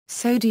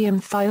Sodium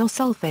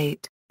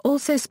thiosulfate,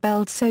 also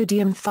spelled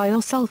sodium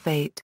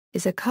thiosulfate,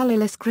 is a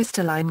colorless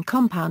crystalline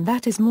compound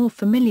that is more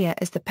familiar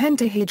as the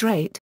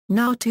pentahydrate,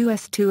 now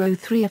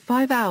 2s2O3 a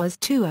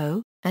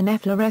 5-hours-2O, an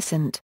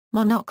efflorescent,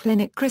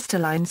 monoclinic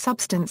crystalline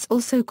substance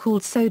also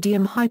called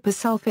sodium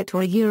hyposulfate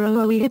or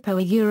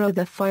hypo.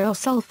 The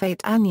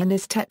thiosulfate anion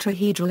is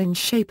tetrahedral in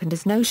shape and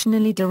is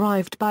notionally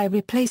derived by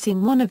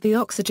replacing one of the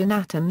oxygen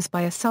atoms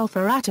by a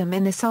sulfur atom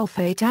in a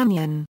sulfate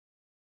anion.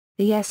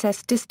 The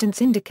SS distance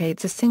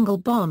indicates a single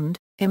bond,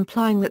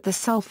 implying that the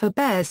sulfur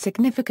bears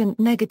significant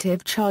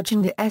negative charge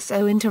and the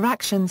SO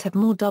interactions have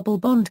more double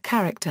bond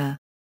character.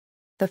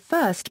 The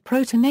first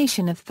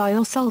protonation of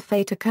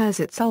thiosulfate occurs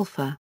at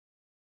sulfur.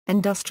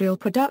 Industrial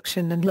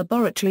production and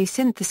laboratory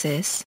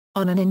synthesis.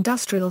 On an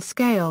industrial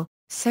scale,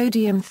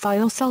 sodium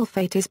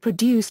thiosulfate is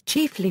produced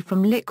chiefly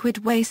from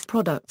liquid waste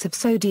products of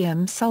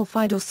sodium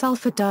sulfide or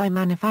sulfur dye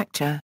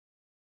manufacture.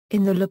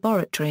 In the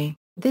laboratory,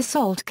 this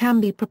salt can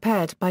be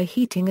prepared by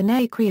heating an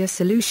aqueous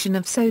solution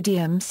of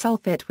sodium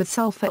sulfate with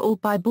sulfur or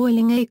by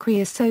boiling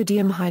aqueous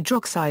sodium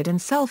hydroxide and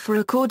sulfur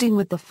according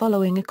with the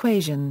following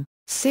equation: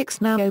 6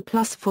 Na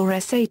plus 4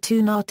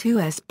 Sa2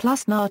 Na2S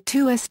plus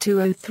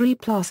Na2S2O3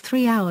 plus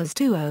 3 hours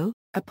 2O.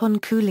 Upon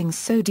cooling,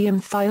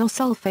 sodium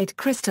thiosulfate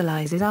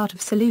crystallizes out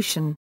of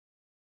solution.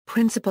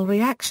 Principal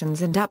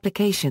reactions and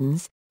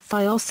applications: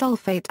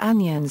 thiosulfate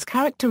anions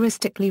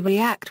characteristically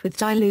react with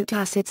dilute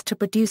acids to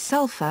produce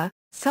sulfur,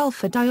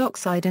 sulfur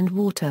dioxide and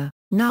water,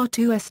 now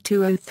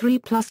 2s2O3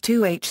 plus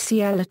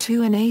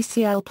 2HCl2 and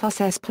ACl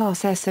plus S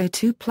plus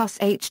SO2 plus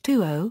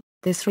H2O.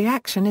 This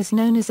reaction is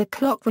known as a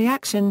clock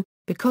reaction,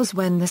 because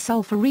when the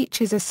sulfur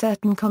reaches a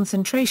certain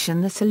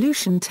concentration the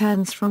solution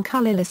turns from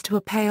colorless to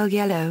a pale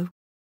yellow.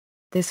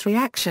 This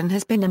reaction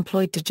has been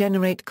employed to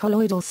generate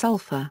colloidal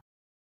sulfur.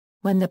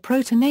 When the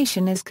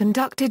protonation is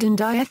conducted in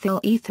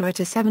diethyl ether at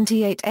a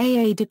 78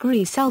 AA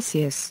degrees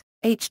Celsius,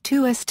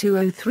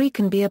 H2S2O3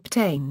 can be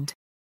obtained.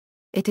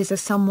 It is a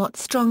somewhat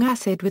strong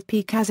acid with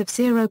pKas of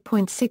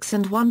 0.6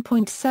 and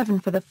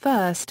 1.7 for the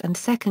first and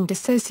second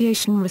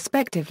dissociation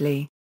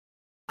respectively.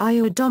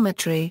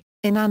 Iodometry.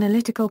 In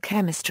analytical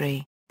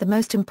chemistry, the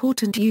most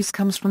important use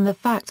comes from the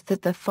fact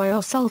that the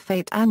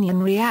thiosulfate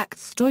anion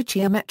reacts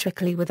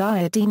stoichiometrically with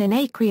iodine in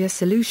aqueous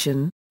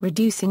solution,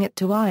 reducing it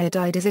to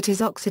iodide as it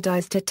is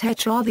oxidized to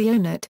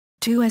tetrahedral,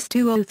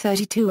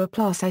 2s2O32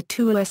 plus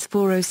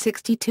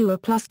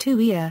I2OS4062 plus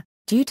 2E.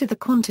 Due to the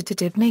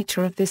quantitative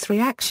nature of this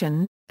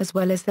reaction, as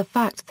well as the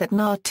fact that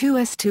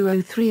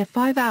Na2S2O3 a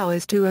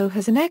 5-hours-2O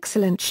has an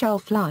excellent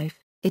shelf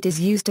life, it is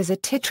used as a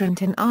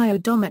titrant in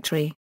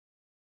iodometry.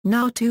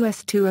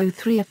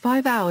 Na2S2O3 a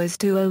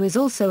 5-hours-2O is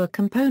also a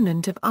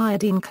component of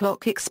iodine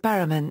clock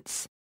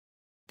experiments.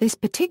 This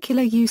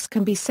particular use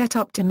can be set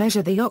up to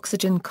measure the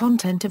oxygen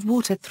content of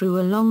water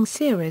through a long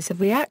series of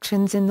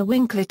reactions in the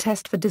Winkler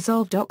test for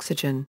dissolved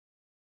oxygen.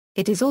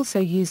 It is also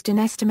used in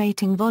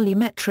estimating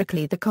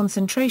volumetrically the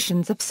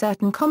concentrations of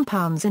certain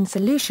compounds in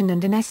solution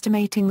and in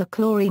estimating the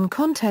chlorine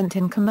content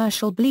in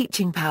commercial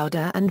bleaching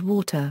powder and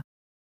water.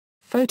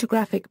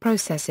 Photographic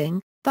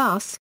processing,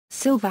 thus,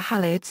 silver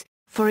halides,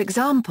 for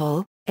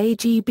example,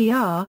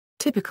 AGBR,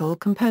 typical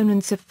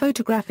components of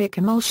photographic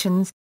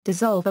emulsions,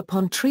 dissolve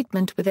upon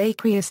treatment with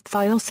aqueous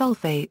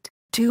thiosulfate,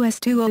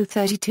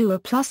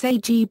 2s2O32A plus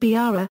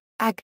AGBR,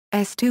 Ag,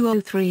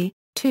 S2O3,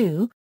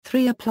 2,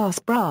 3A plus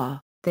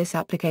Bra. This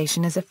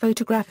application as a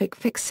photographic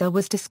fixer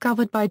was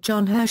discovered by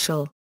John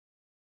Herschel.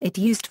 It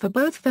used for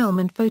both film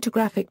and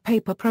photographic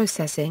paper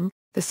processing.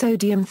 The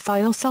sodium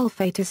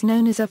thiosulfate is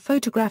known as a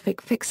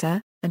photographic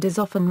fixer, and is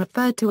often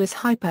referred to as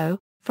hypo,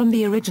 from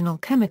the original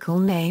chemical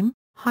name,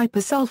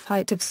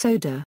 hyposulfite of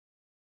soda.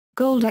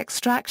 Gold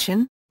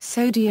extraction.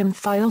 Sodium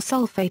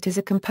thiosulfate is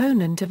a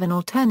component of an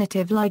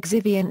alternative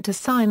lixiviant to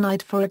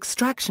cyanide for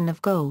extraction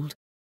of gold.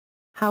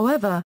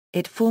 However,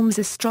 it forms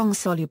a strong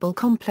soluble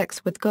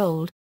complex with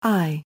gold,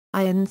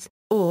 ions,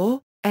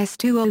 or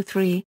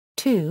S2O3,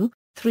 2,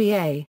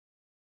 3A.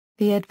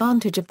 The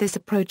advantage of this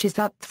approach is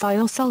that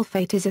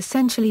thiosulfate is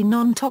essentially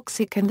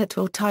non-toxic and that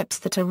all types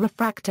that are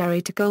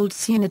refractory to gold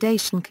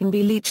cyanidation can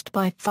be leached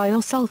by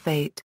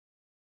thiosulfate.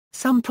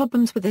 Some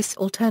problems with this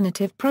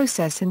alternative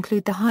process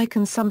include the high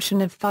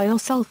consumption of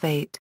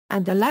thiosulfate,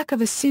 and the lack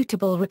of a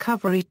suitable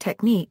recovery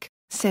technique,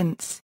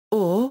 since,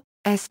 or,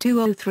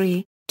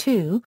 S2O3,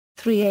 2,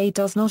 3A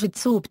does not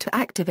adsorb to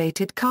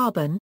activated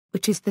carbon,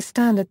 which is the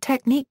standard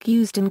technique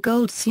used in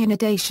gold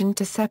cyanidation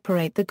to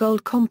separate the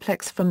gold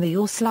complex from the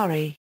ore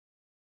slurry.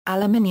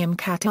 Aluminium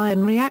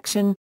cation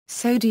reaction.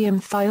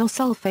 Sodium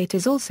thiosulfate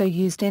is also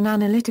used in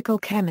analytical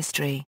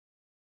chemistry.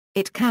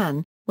 It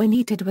can, when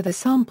heated with a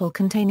sample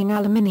containing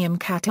aluminium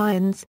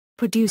cations,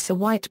 produce a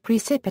white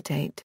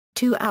precipitate,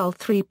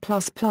 2Al3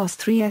 plus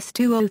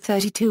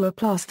 3s2O32A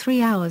plus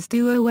 3 hours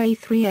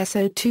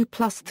 2OA3SO2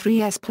 plus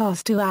 3s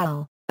plus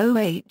 2Al,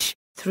 OH,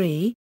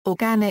 3.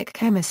 Organic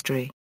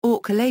chemistry.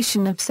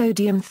 Alkylation of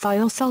sodium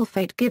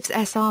thiosulfate gives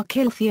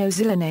S-argyl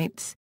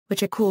thiosylanates,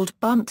 which are called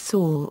bunt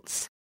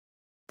salts.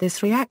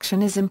 This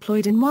reaction is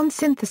employed in one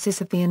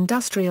synthesis of the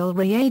industrial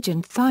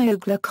reagent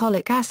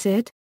thioglycolic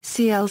acid,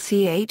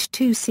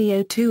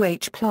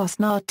 ClCH2CO2H plus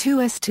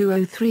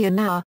Na2S2O3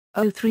 Na,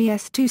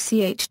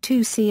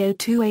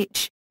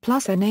 O3S2CH2CO2H,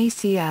 plus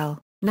NaCl,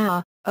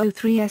 Na,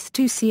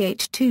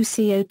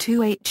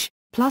 O3S2CH2CO2H,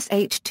 plus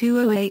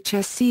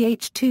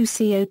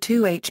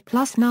H2OHSCH2CO2H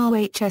plus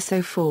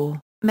NaHSO4.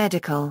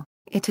 Medical.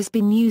 It has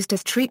been used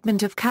as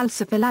treatment of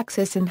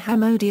calciphylaxis in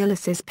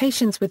hemodialysis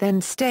patients with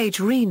end-stage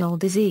renal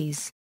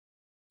disease.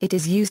 It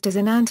is used as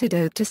an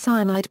antidote to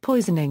cyanide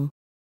poisoning.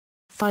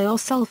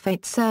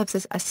 Thiosulfate serves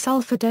as a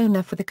sulfur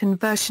donor for the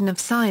conversion of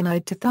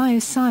cyanide to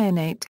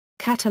thiocyanate,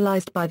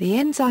 catalyzed by the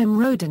enzyme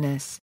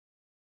rhodinase.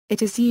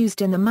 It is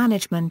used in the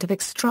management of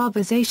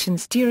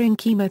extravasations during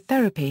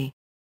chemotherapy.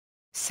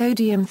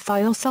 Sodium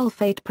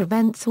thiosulfate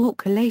prevents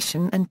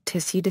alkylation and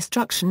tissue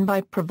destruction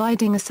by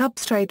providing a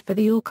substrate for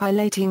the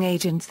alkylating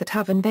agents that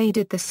have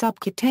invaded the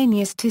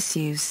subcutaneous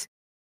tissues.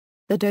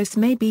 The dose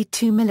may be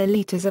 2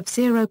 ml of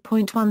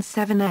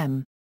 0.17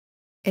 m.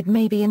 It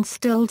may be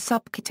instilled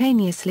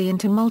subcutaneously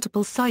into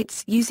multiple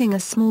sites using a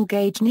small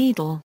gauge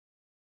needle.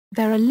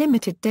 There are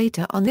limited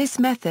data on this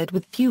method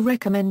with few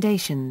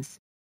recommendations.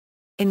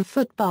 In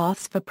foot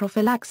baths for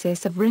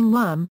prophylaxis of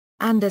ringworm,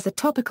 and as a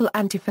topical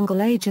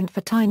antifungal agent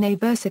for tinea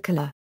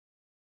versicolor.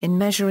 In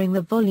measuring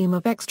the volume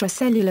of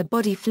extracellular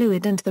body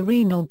fluid and the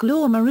renal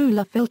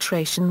glomerular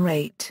filtration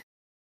rate.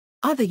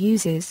 Other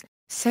uses,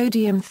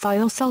 sodium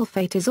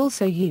thiosulfate is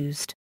also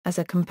used, as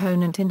a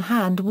component in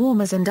hand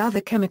warmers and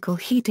other chemical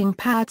heating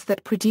pads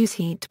that produce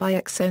heat by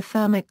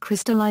exothermic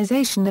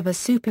crystallization of a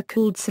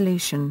supercooled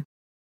solution.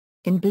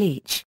 In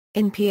bleach,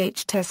 in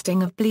pH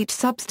testing of bleach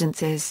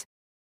substances.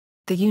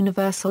 The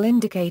universal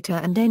indicator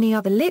and any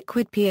other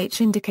liquid pH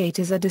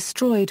indicators are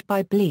destroyed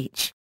by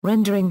bleach,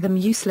 rendering them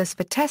useless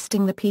for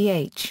testing the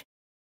pH.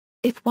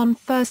 If one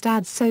first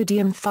adds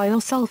sodium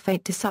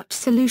thiosulfate to such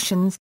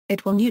solutions,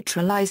 it will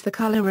neutralize the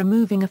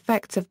color-removing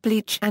effects of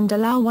bleach and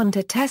allow one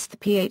to test the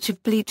pH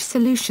of bleach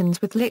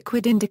solutions with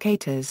liquid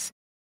indicators.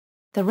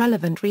 The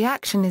relevant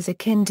reaction is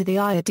akin to the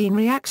iodine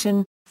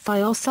reaction.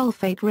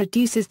 Thiosulfate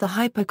reduces the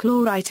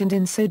hypochlorite and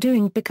in so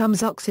doing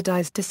becomes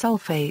oxidized to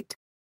sulfate.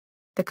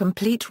 The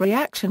complete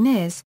reaction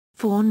is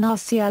 4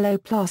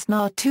 NaClO plus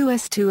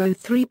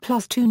Na2S2O3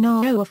 plus 2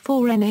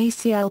 NaO4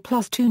 NaCl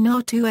plus 2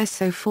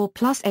 Na2SO4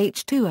 plus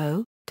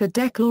H2O, to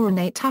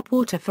dechlorinate tap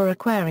water for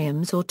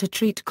aquariums or to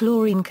treat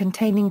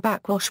chlorine-containing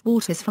backwash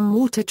waters from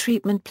water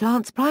treatment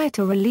plants prior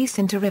to release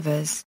into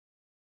rivers.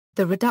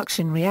 The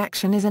reduction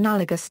reaction is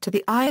analogous to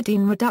the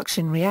iodine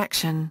reduction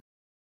reaction.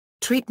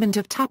 Treatment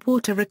of tap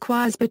water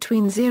requires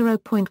between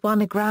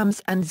 0.1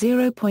 grams and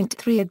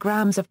 0.3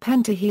 grams of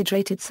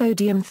pentahydrated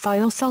sodium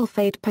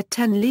thiosulfate per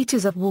 10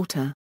 liters of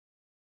water.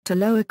 To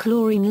lower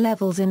chlorine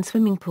levels in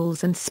swimming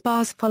pools and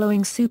spas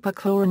following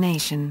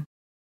superchlorination.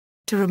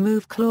 To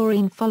remove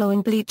chlorine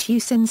following bleach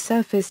use in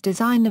surface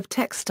design of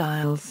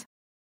textiles.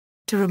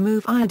 To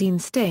remove iodine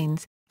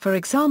stains, for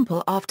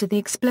example after the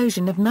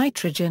explosion of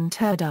nitrogen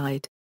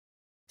terdide.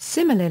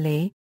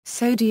 Similarly,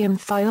 sodium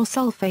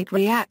thiosulfate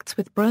reacts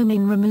with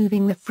bromine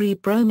removing the free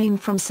bromine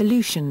from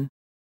solution.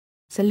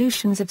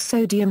 Solutions of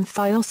sodium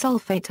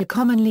thiosulfate are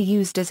commonly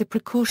used as a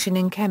precaution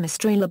in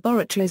chemistry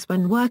laboratories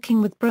when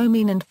working with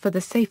bromine and for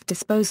the safe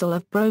disposal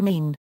of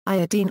bromine,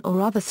 iodine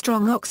or other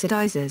strong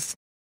oxidizers.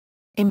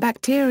 In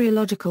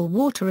bacteriological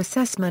water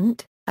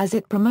assessment, as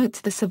it promotes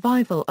the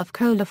survival of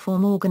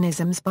coliform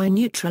organisms by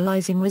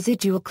neutralizing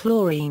residual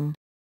chlorine.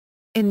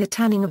 In the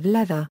tanning of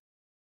leather.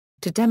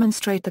 To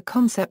demonstrate the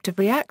concept of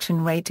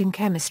reaction rate in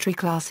chemistry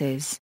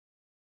classes.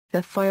 The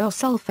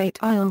thiosulfate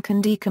ion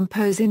can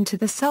decompose into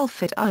the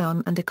sulfate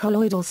ion and a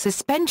colloidal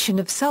suspension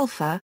of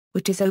sulfur,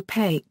 which is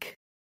opaque.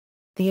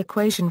 The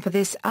equation for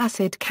this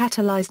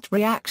acid-catalyzed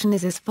reaction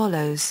is as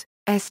follows: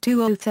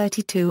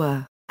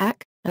 S2O32A, AC,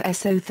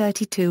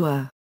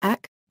 SO32A, AC,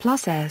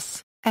 plus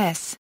S,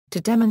 S, to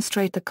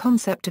demonstrate the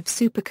concept of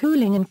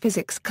supercooling in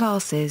physics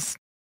classes.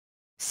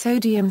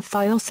 Sodium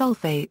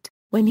thiosulfate,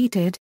 when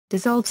heated,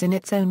 dissolves in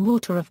its own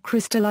water of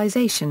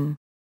crystallization.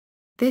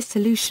 This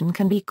solution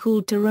can be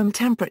cooled to room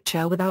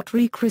temperature without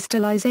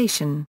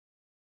recrystallization.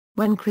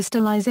 When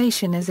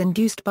crystallization is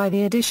induced by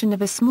the addition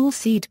of a small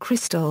seed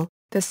crystal,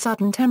 the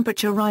sudden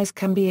temperature rise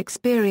can be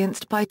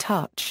experienced by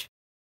touch.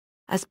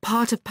 As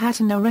part of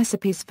patina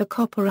recipes for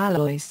copper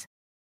alloys.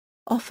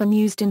 Often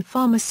used in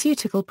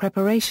pharmaceutical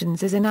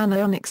preparations as an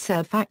anionic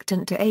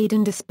surfactant to aid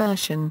in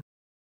dispersion.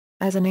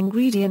 As an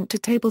ingredient to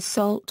table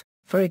salt,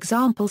 for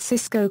example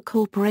Cisco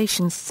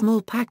Corporation's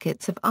small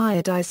packets of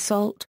iodized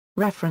salt.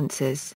 References